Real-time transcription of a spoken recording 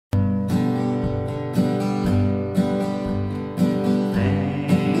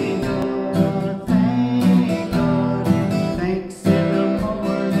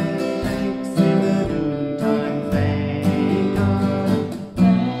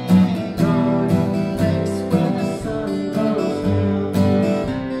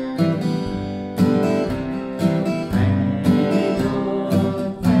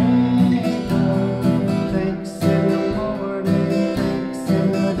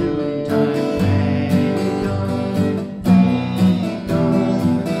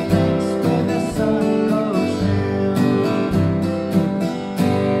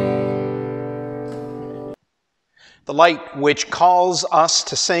the light which calls us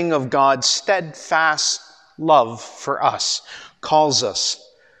to sing of God's steadfast love for us, calls us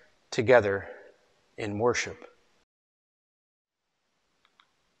together in worship.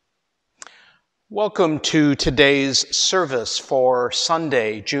 Welcome to today's service for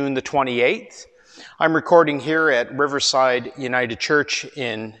Sunday, June the 28th. I'm recording here at Riverside United Church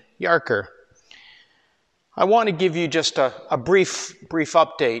in Yarker. I want to give you just a brief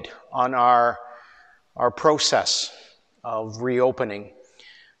update on our process of reopening.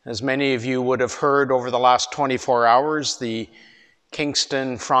 As many of you would have heard over the last 24 hours, the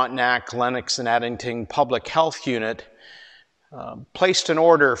Kingston, Frontenac, Lennox, and Addington Public Health Unit placed an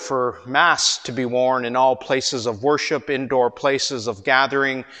order for masks to be worn in all places of worship, indoor places of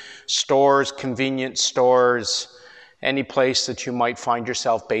gathering, stores, convenience stores, any place that you might find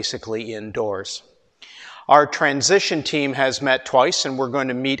yourself basically indoors. Our transition team has met twice, and we're going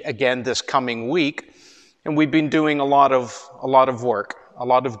to meet again this coming week. And we've been doing a lot of work, a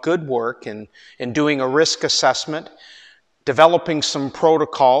lot of good work in doing a risk assessment, developing some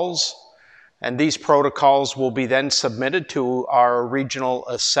protocols, and these protocols will be then submitted to our regional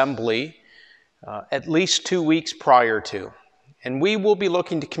assembly at least 2 weeks prior to. And we will be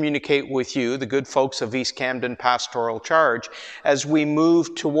looking to communicate with you, the good folks of East Camden Pastoral Charge, as we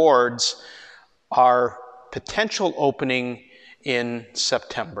move towards our potential opening in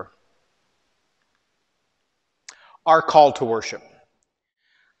September. Our call to worship.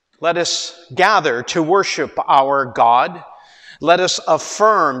 Let us gather to worship our God. Let us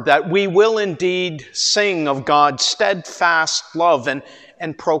affirm that we will indeed sing of God's steadfast love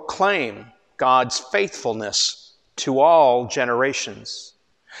and proclaim God's faithfulness to all generations.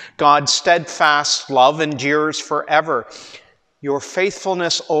 God's steadfast love endures forever. Your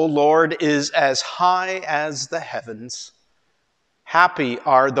faithfulness, O Lord, is as high as the heavens. Happy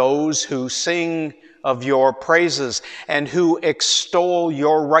are those who sing of your praises and who extol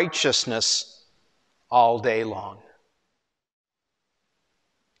your righteousness all day long.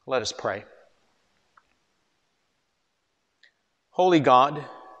 Let us pray. Holy God,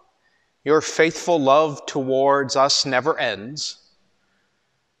 your faithful love towards us never ends.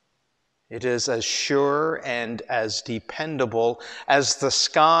 It is as sure and as dependable as the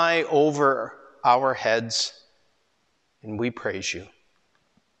sky over our heads, and we praise you.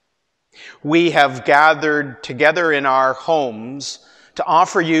 We have gathered together in our homes to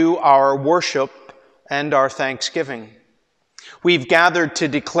offer you our worship and our thanksgiving. We've gathered to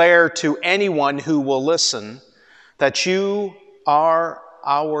declare to anyone who will listen that you are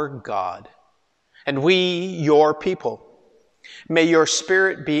our God, and we your people. May your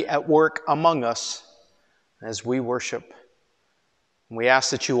Spirit be at work among us as we worship. We ask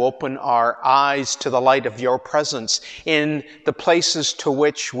that you open our eyes to the light of your presence in the places to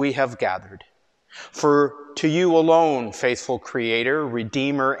which we have gathered. For to you alone, faithful Creator,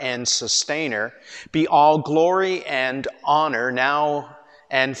 Redeemer, and Sustainer, be all glory and honor now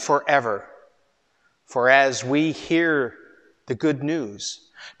and forever. For as we hear the good news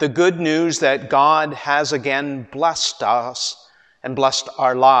that God has again blessed us and blessed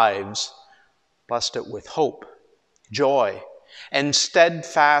our lives, blessed it with hope, joy, and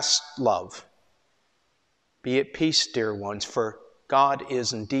steadfast love. Be at peace, dear ones, for God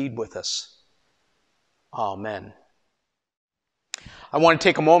is indeed with us. Amen. I want to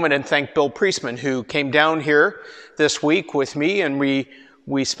take a moment and thank Bill Priestman, who came down here this week with me, and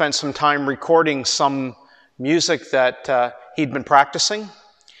we spent some time recording some music that he'd been practicing.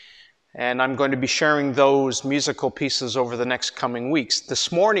 And I'm going to be sharing those musical pieces over the next coming weeks.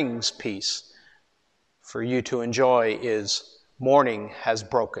 This morning's piece for you to enjoy is Morning Has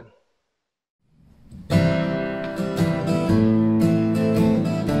Broken.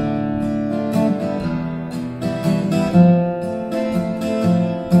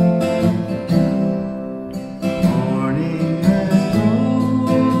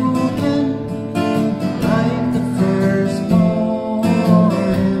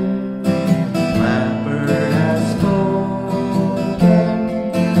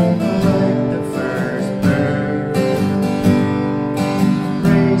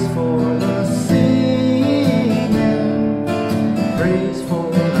 For the sea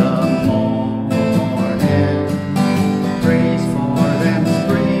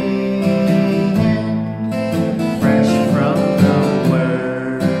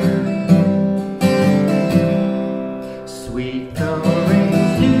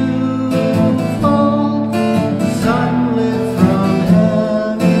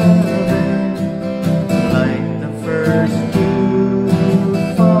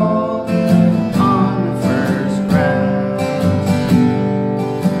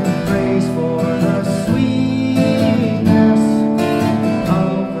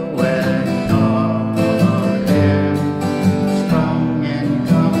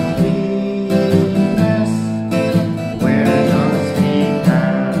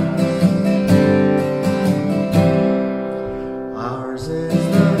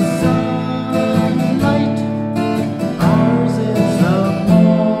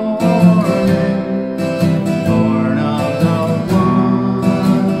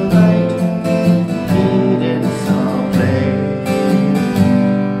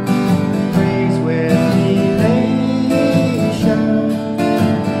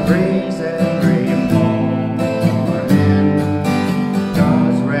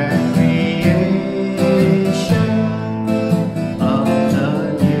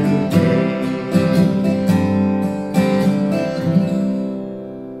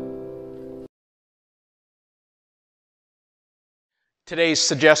Today's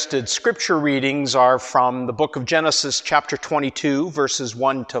suggested scripture readings are from the book of Genesis, chapter 22, verses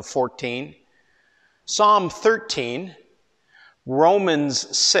 1 to 14, Psalm 13,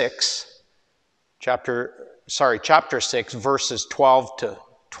 Romans 6, chapter 6, verses 12 to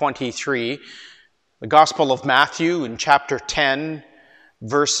 23, the Gospel of Matthew in chapter 10,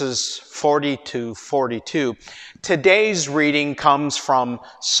 verses 40 to 42. Today's reading comes from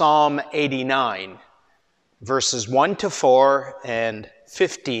Psalm 89, verses 1 to 4 and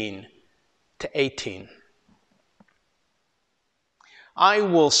 15 to 18. I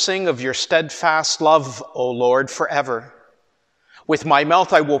will sing of your steadfast love, O Lord, forever. With my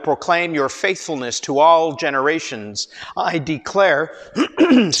mouth I will proclaim your faithfulness to all generations. I declare,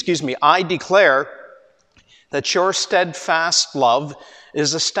 I declare that your steadfast love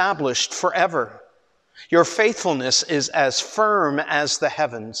is established forever. Your faithfulness is as firm as the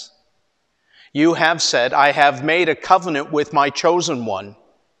heavens. You have said, I have made a covenant with my chosen one.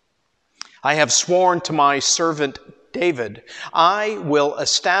 I have sworn to my servant David, I will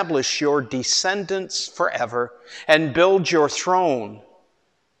establish your descendants forever and build your throne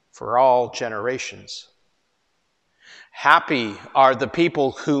for all generations. Happy are the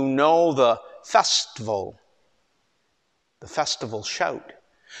people who know the festival shout,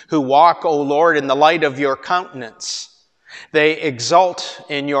 who walk, O Lord, in the light of your countenance. They exult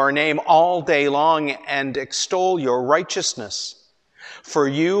in your name all day long and extol your righteousness. For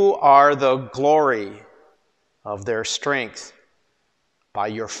you are the glory of their strength. By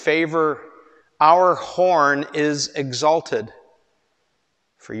your favor, our horn is exalted.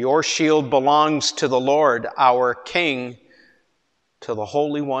 For your shield belongs to the Lord, our King, to the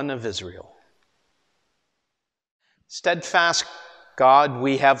Holy One of Israel. Steadfast God,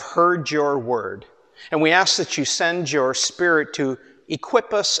 we have heard your word. And we ask that you send your Spirit to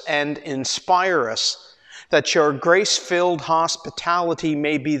equip us and inspire us, that your grace-filled hospitality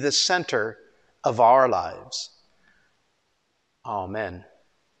may be the center of our lives. Amen.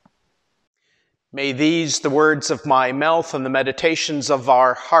 May these, the words of my mouth and the meditations of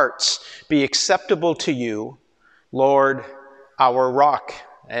our hearts, be acceptable to you, Lord, our rock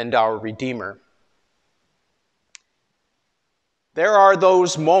and our Redeemer. There are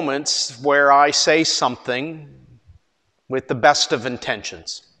those moments where I say something with the best of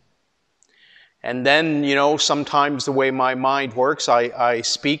intentions. And then, sometimes the way my mind works, I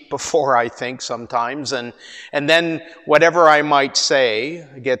speak before I think sometimes. And then whatever I might say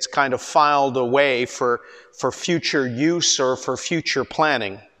gets kind of filed away for future use or for future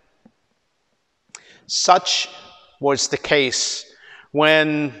planning. Such was the case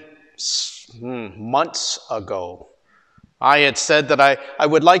when months ago, I had said that I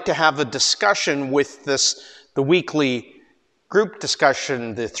would like to have a discussion with the weekly group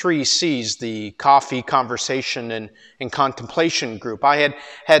discussion, the 3 C's, the coffee, conversation, and contemplation group. I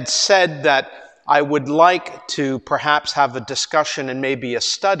had said that I would like to perhaps have a discussion and maybe a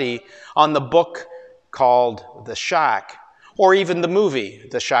study on the book called The Shack, or even the movie,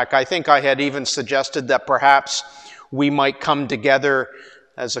 The Shack. I think I had even suggested that perhaps we might come together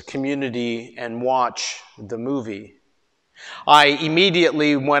as a community and watch the movie. I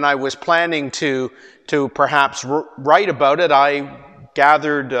immediately, when I was planning to perhaps write about it, I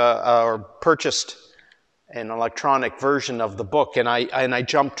gathered or purchased an electronic version of the book, and I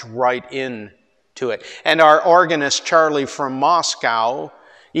jumped right into it. And our organist, Charlie from Moscow,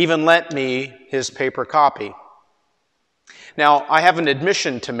 even lent me his paper copy. Now, I have an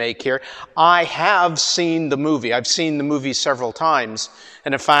admission to make here. I have seen the movie. I've seen the movie several times.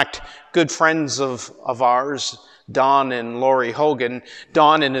 And in fact, good friends of ours, Don and Lori Hogan,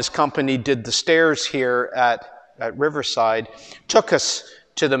 Don and his company did the stairs here at Riverside, took us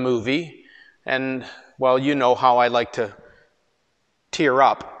to the movie. And, well, you know how I like to tear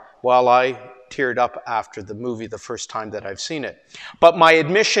up. Well, I teared up after the movie the first time that I've seen it. But my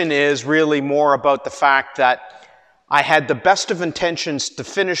admission is really more about the fact that I had the best of intentions to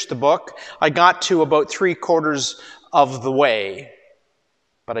finish the book. I got to about 3/4 of the way,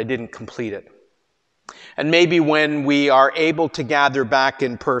 but I didn't complete it. And maybe when we are able to gather back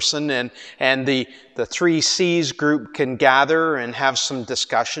in person and the 3 C's group can gather and have some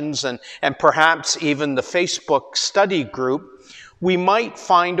discussions and perhaps even the Facebook study group, we might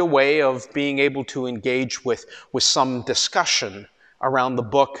find a way of being able to engage with some discussion around the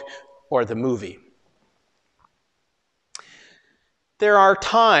book or the movie. There are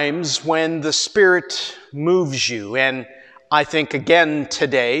times when the Spirit moves you, and I think again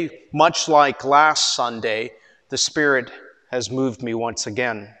today, much like last Sunday, the Spirit has moved me once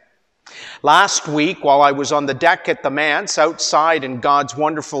again. Last week, while I was on the deck at the manse outside in God's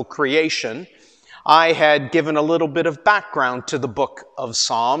wonderful creation, I had given a little bit of background to the book of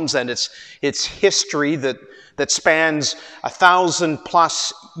Psalms and its history that spans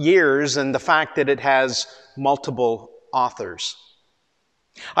 1,000+ years, and the fact that it has multiple authors.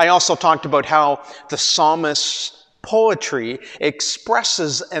 I also talked about how the psalmist's poetry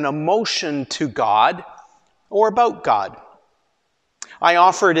expresses an emotion to God or about God. I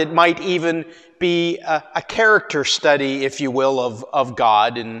offered it might even be a character study, if you will, of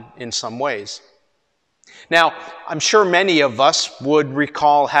God in some ways. Now, I'm sure many of us would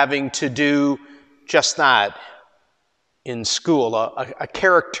recall having to do just that in school, a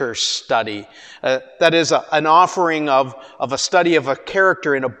character study. That is an offering of a study of a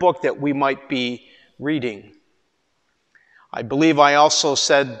character in a book that we might be reading. I believe I also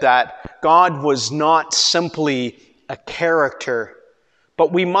said that God was not simply a character,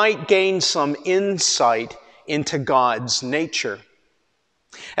 but we might gain some insight into God's nature.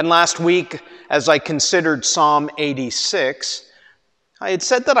 And last week, as I considered Psalm 86, I had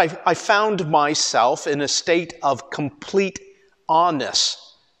said that I found myself in a state of complete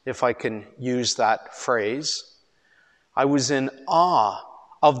awness, if I can use that phrase. I was in awe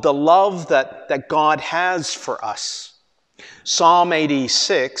of the love that God has for us. Psalm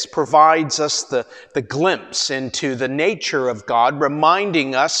 86 provides us the glimpse into the nature of God,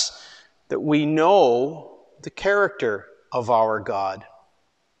 reminding us that we know the character of our God.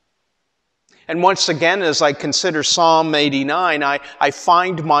 And once again, as I consider Psalm 89, I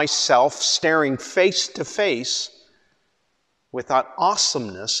find myself staring face to face with that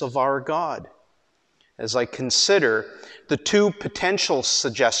awesomeness of our God as I consider the two potential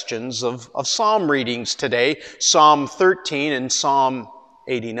suggestions of psalm readings today, Psalm 13 and Psalm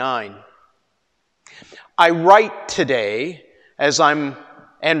 89. I write today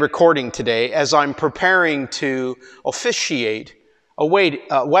and recording today as I'm preparing to officiate a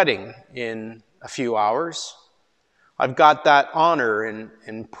wedding in a few hours. I've got that honor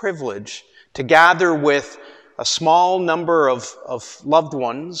and privilege to gather with a small number of loved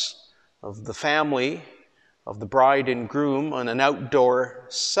ones of the family of the bride and groom on an outdoor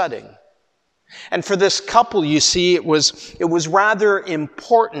setting. And for this couple, you see, it was rather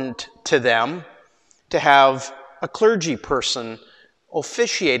important to them to have a clergy person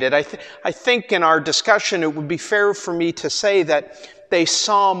officiated. I think in our discussion it would be fair for me to say that they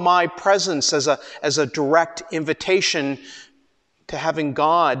saw my presence as a direct invitation to having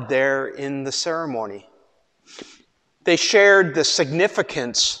God there in the ceremony. They shared the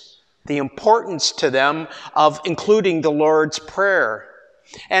significance, the importance to them of including the Lord's Prayer,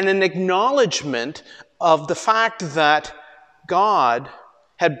 and an acknowledgement of the fact that God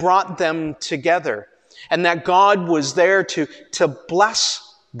had brought them together and that God was there to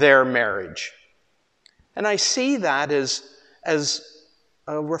bless their marriage. And I see that as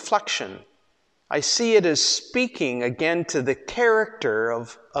a reflection. I see it as speaking again to the character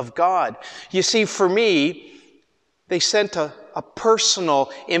of God. You see, for me, they sent a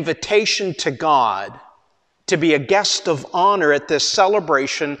personal invitation to God to be a guest of honor at this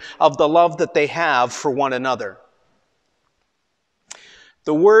celebration of the love that they have for one another.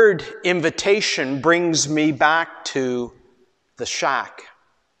 The word invitation brings me back to the shack.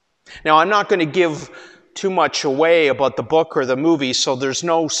 Now, I'm not going to give too much away about the book or the movie, so there's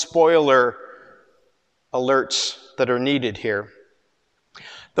no spoiler alerts that are needed here.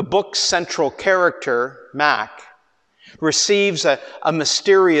 The book's central character, Mac, receives a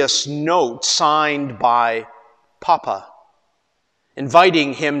mysterious note signed by Papa,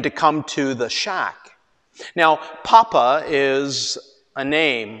 inviting him to come to the shack. Now, Papa is a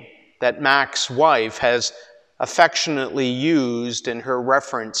name that Mac's wife has affectionately used in her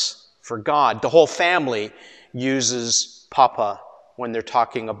reference for God. The whole family uses Papa when they're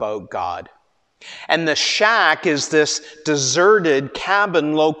talking about God. And the shack is this deserted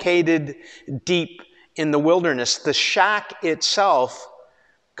cabin located deep in the wilderness. The shack itself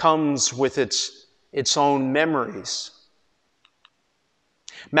comes with its own memories.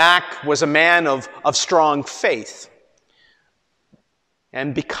 Mac was a man of strong faith.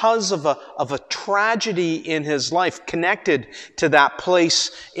 And because of a tragedy in his life connected to that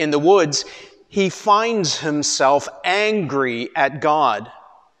place in the woods, he finds himself angry at God,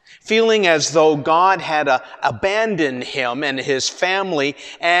 feeling as though God had abandoned him and his family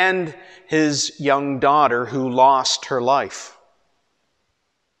and his young daughter who lost her life.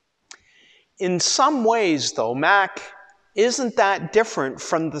 In some ways, though, Mac isn't that different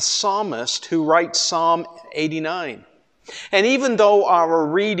from the psalmist who writes Psalm 89. And even though our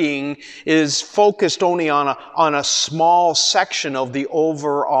reading is focused only on a small section of the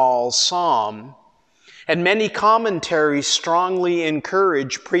overall psalm, And many commentaries strongly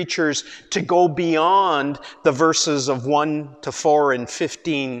encourage preachers to go beyond the verses of 1 to 4 and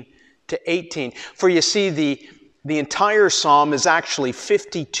 15 to 18. For you see, the entire psalm is actually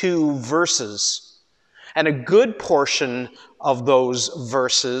 52 verses. And a good portion of those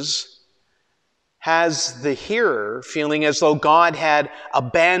verses has the hearer feeling as though God had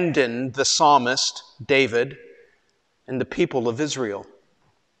abandoned the psalmist, David, and the people of Israel.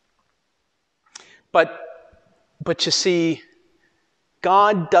 But you see,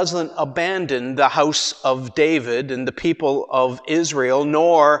 God doesn't abandon the house of David and the people of Israel,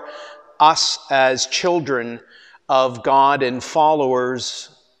 nor us as children of God and followers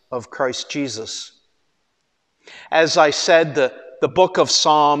of Christ Jesus. As I said, the book of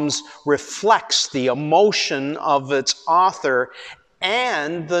Psalms reflects the emotion of its author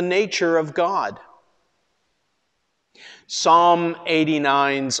and the nature of God. Psalm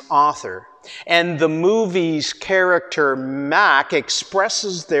 89's author and the movie's character Mac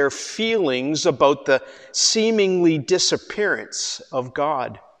expresses their feelings about the seemingly disappearance of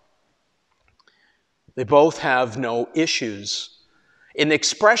God. They both have no issues in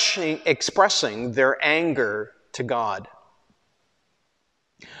expressing their anger to God.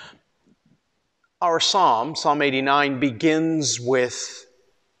 Our psalm, Psalm 89, begins with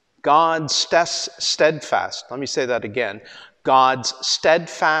God's steadfast, let me say that again, God's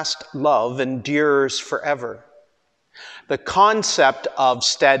steadfast love endures forever. The concept of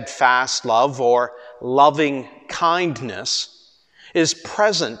steadfast love or loving kindness is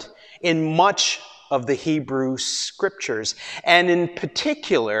present in much of the Hebrew Scriptures, and in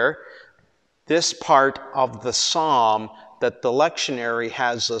particular, this part of the psalm that the lectionary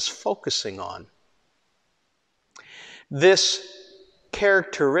has us focusing on. This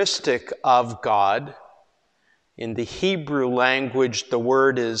characteristic of God, in the Hebrew language, the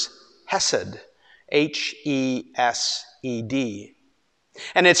word is hesed, H-E-S-E-D.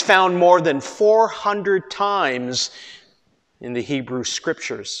 And it's found more than 400 times in the Hebrew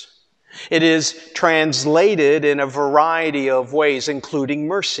Scriptures. It is translated in a variety of ways, including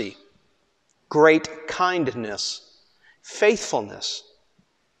mercy, great kindness, faithfulness.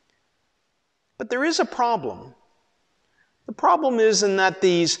 But there is a problem. The problem is in that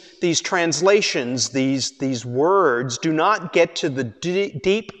these translations, these words, do not get to the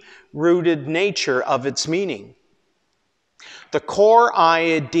deep-rooted nature of its meaning. The core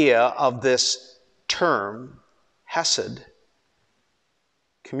idea of this term, hesed,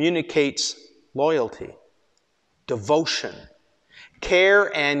 communicates loyalty, devotion,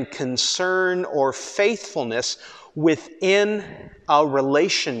 care and concern or faithfulness within a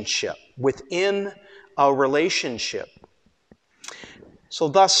relationship, So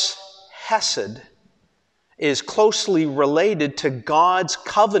thus, hesed is closely related to God's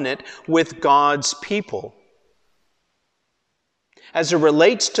covenant with God's people. As it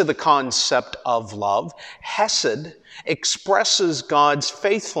relates to the concept of love, hesed expresses God's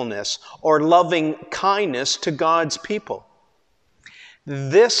faithfulness or loving kindness to God's people.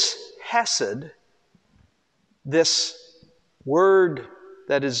 This hesed, this word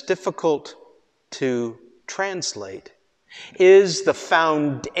that is difficult to translate, is the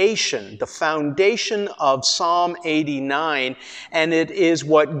foundation of Psalm 89, and it is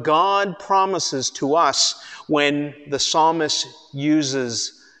what God promises to us when the psalmist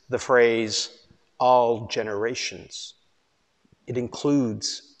uses the phrase, all generations. It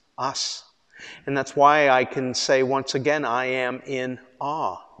includes us. And that's why I can say once again, I am in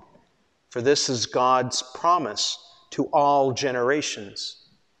awe. For this is God's promise to all generations.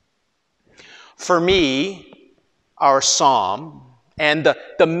 For me, our psalm and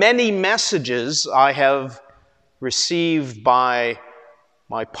the many messages I have received by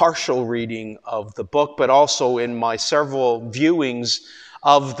my partial reading of the book, but also in my several viewings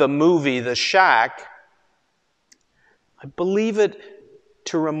of the movie The Shack, I believe it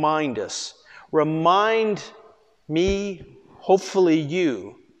to remind me, hopefully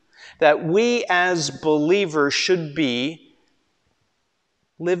you, that we as believers should be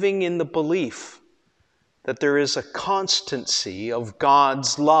living in the belief that there is a constancy of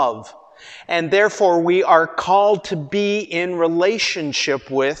God's love, and therefore we are called to be in relationship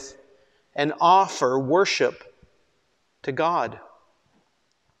with and offer worship to God.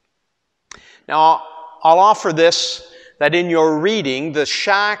 Now, I'll offer this, that in your reading The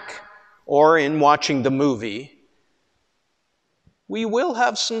Shack or in watching the movie, we will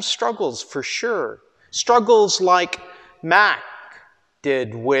have some struggles for sure. Struggles like Mac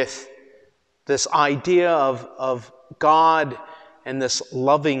did with this idea of God and this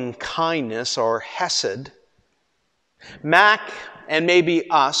loving kindness or hesed. Mac, and maybe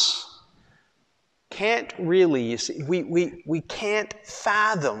us, can't really, you see, we can't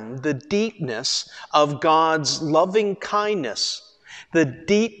fathom the deepness of God's loving kindness, the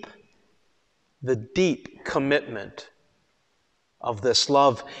deep commitment of this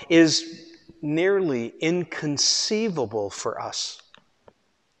love is nearly inconceivable for us.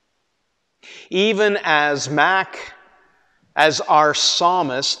 Even as our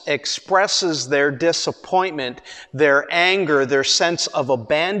psalmist expresses their disappointment, their anger, their sense of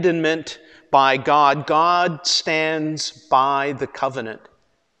abandonment by God, God stands by the covenant,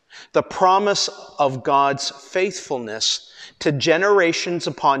 the promise of God's faithfulness to generations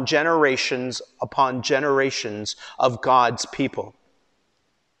upon generations upon generations of God's people.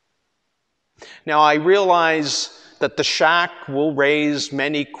 Now, I realize that the shack will raise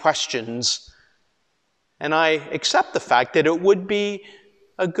many questions, and I accept the fact that it would be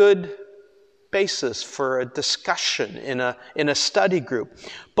a good basis for a discussion in a study group.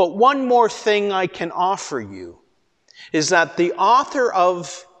 But one more thing I can offer you is that the author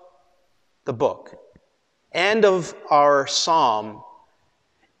of the book and of our psalm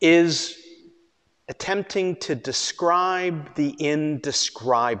is attempting to describe the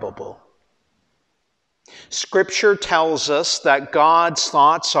indescribable. Scripture tells us that God's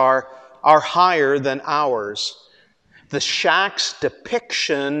thoughts are higher than ours. The shack's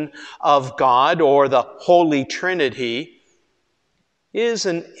depiction of God, or the Holy Trinity, is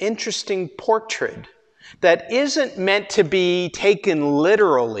an interesting portrait that isn't meant to be taken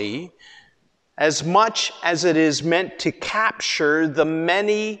literally as much as it is meant to capture the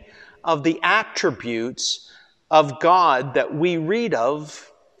many of the attributes of God that we read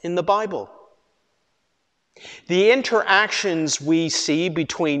of in the Bible. The interactions we see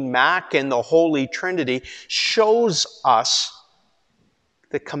between Mac and the Holy Trinity shows us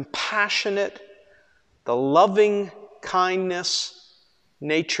the compassionate, the loving kindness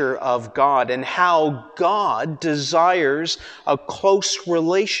nature of God, and how God desires a close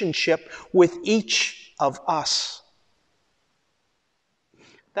relationship with each of us.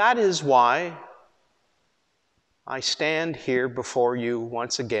 That is why I stand here before you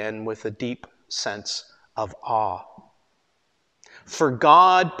once again with a deep sense of awe. For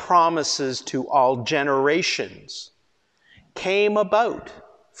God promises to all generations came about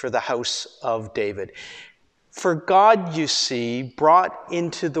for the house of David. For God, you see, brought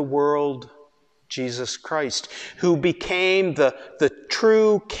into the world Jesus Christ, who became the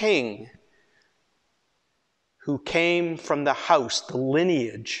true King, who came from the house, the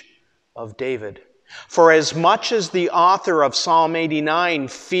lineage of David. For as much as the author of Psalm 89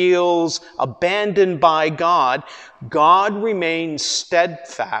 feels abandoned by God, God remains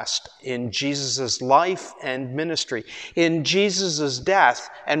steadfast in Jesus' life and ministry, in Jesus' death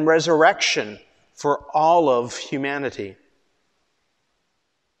and resurrection for all of humanity.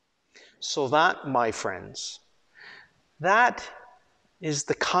 So that, my friends, that is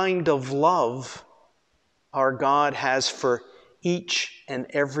the kind of love our God has for each and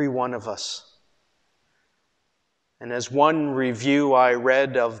every one of us. And as one review I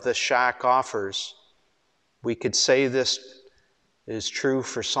read of the shack offers, we could say this is true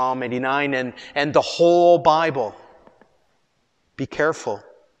for Psalm 89 and the whole Bible. Be careful.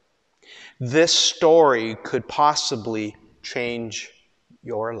 This story could possibly change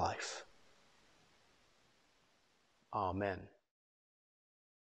your life. Amen.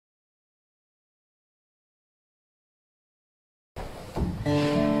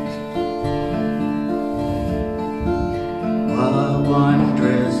 What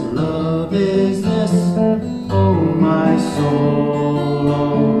wondrous love is this, oh my soul,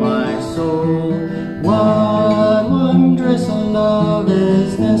 oh my soul. What wondrous love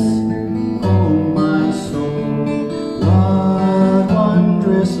is this, oh my soul. What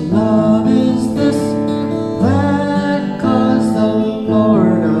wondrous love is this, that caused the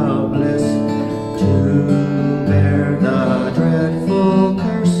Lord of bliss to bear the dreadful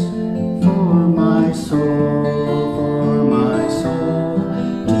curse for my soul.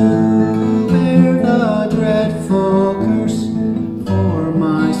 To bear the dreadful curse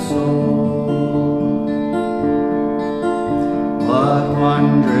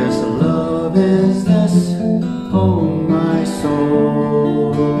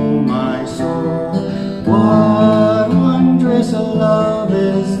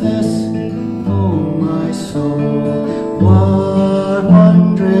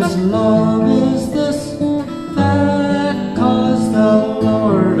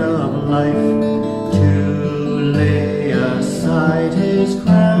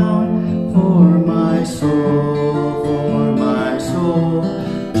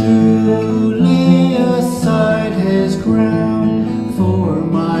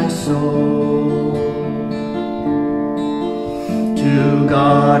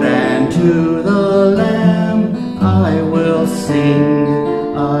to the Lamb I will sing,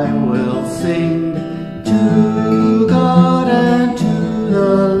 I will sing. To God and to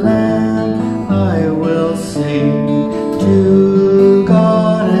the Lamb I will sing. To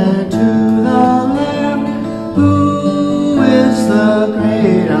God and to the Lamb, who is the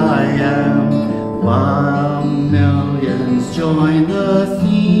great I am. While millions join the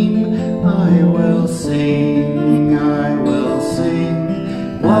theme, I will sing, I will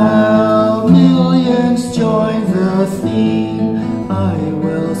sing. While millions join the theme, I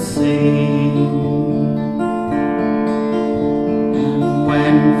will sing. And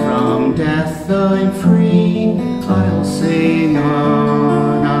when from death I'm free, I'll sing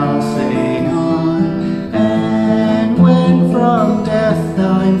on, I'll sing on. And when from death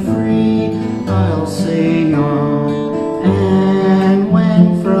I'm free, I'll sing on. And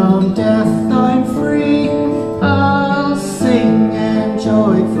when from death I'm free, I'll sing and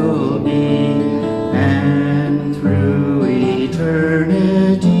joyful be. And through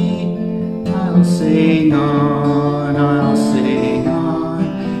eternity, I'll sing on, I'll sing on.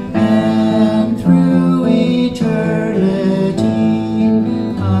 And through eternity,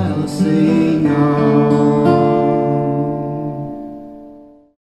 I'll sing on.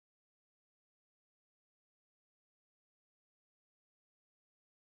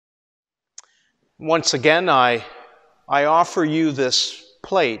 Once again, I offer you this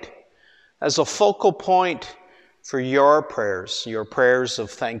plate as a focal point for your prayers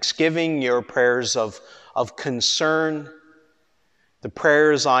of thanksgiving, your prayers of concern, the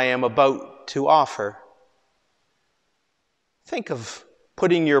prayers I am about to offer. Think of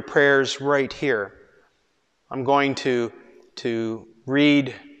putting your prayers right here. I'm going to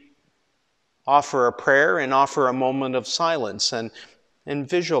read, offer a prayer and offer a moment of silence and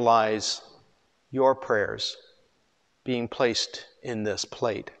visualize your prayers being placed in this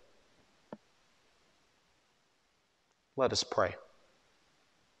plate. Let us pray.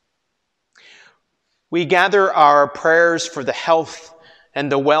 We gather our prayers for the health and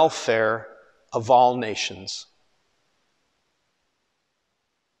the welfare of all nations.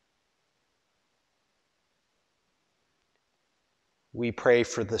 We pray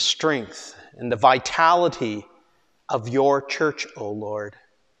for the strength and the vitality of your church, O Lord.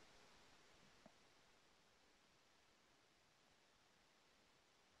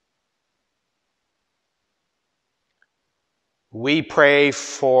 We pray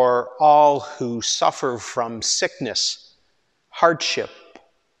for all who suffer from sickness, hardship,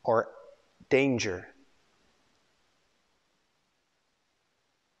 or danger.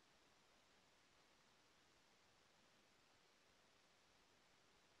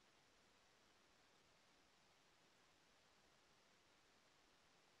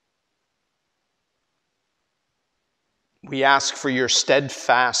 We ask for your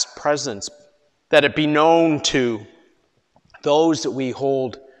steadfast presence, that it be known to those that we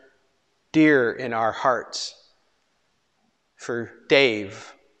hold dear in our hearts. For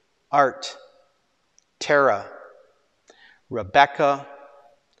Dave, Art, Tara, Rebecca,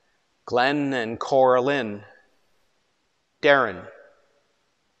 Glenn and Coraline, Darren,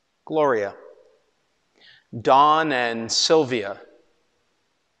 Gloria, Dawn and Sylvia,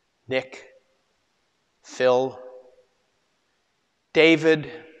 Nick, Phil, David,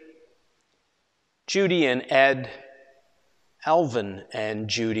 Judy and Ed, Alvin and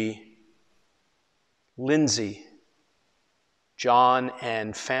Judy, Lindsay, John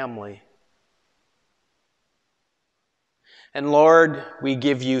and family. And Lord, we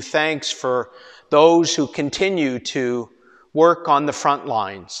give you thanks for those who continue to work on the front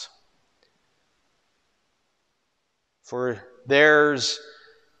lines. For theirs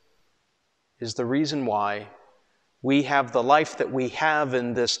is the reason why we have the life that we have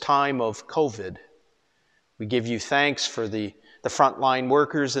in this time of COVID. We give you thanks for the frontline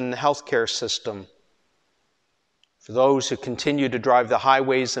workers in the healthcare system, for those who continue to drive the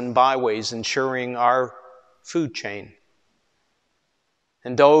highways and byways, ensuring our food chain,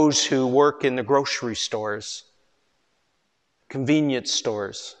 and those who work in the grocery stores, convenience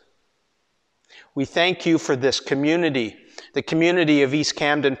stores. We thank you for this community, the community of East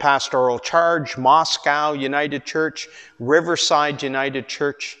Camden Pastoral Charge, Moscow United Church, Riverside United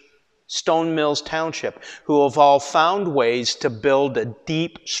Church, Stone Mills Township, who have all found ways to build a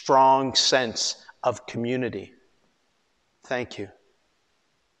deep, strong sense of community. Thank you.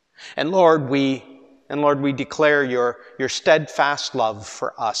 And Lord, we declare your steadfast love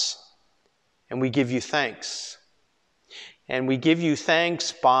for us, and we give you thanks. And we give you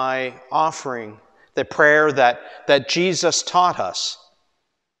thanks by offering the prayer that Jesus taught us.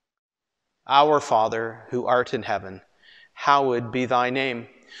 Our Father, who art in heaven, hallowed be thy name.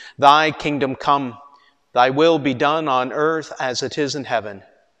 Thy kingdom come, thy will be done on earth as it is in heaven.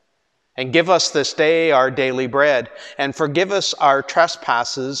 And give us this day our daily bread, and forgive us our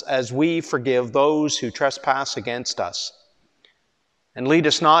trespasses as we forgive those who trespass against us. And lead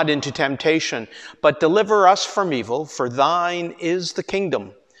us not into temptation, but deliver us from evil, for thine is the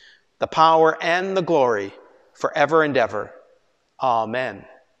kingdom, the power, and the glory, forever and ever. Amen.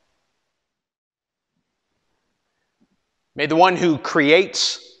 May the one who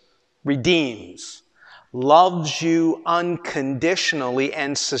creates, redeems, loves you unconditionally,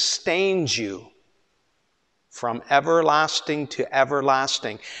 and sustains you from everlasting to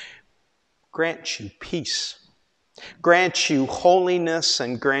everlasting, grant you peace, grant you holiness,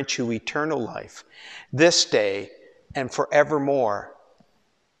 and grant you eternal life this day and forevermore.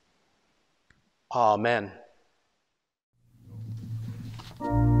 Amen.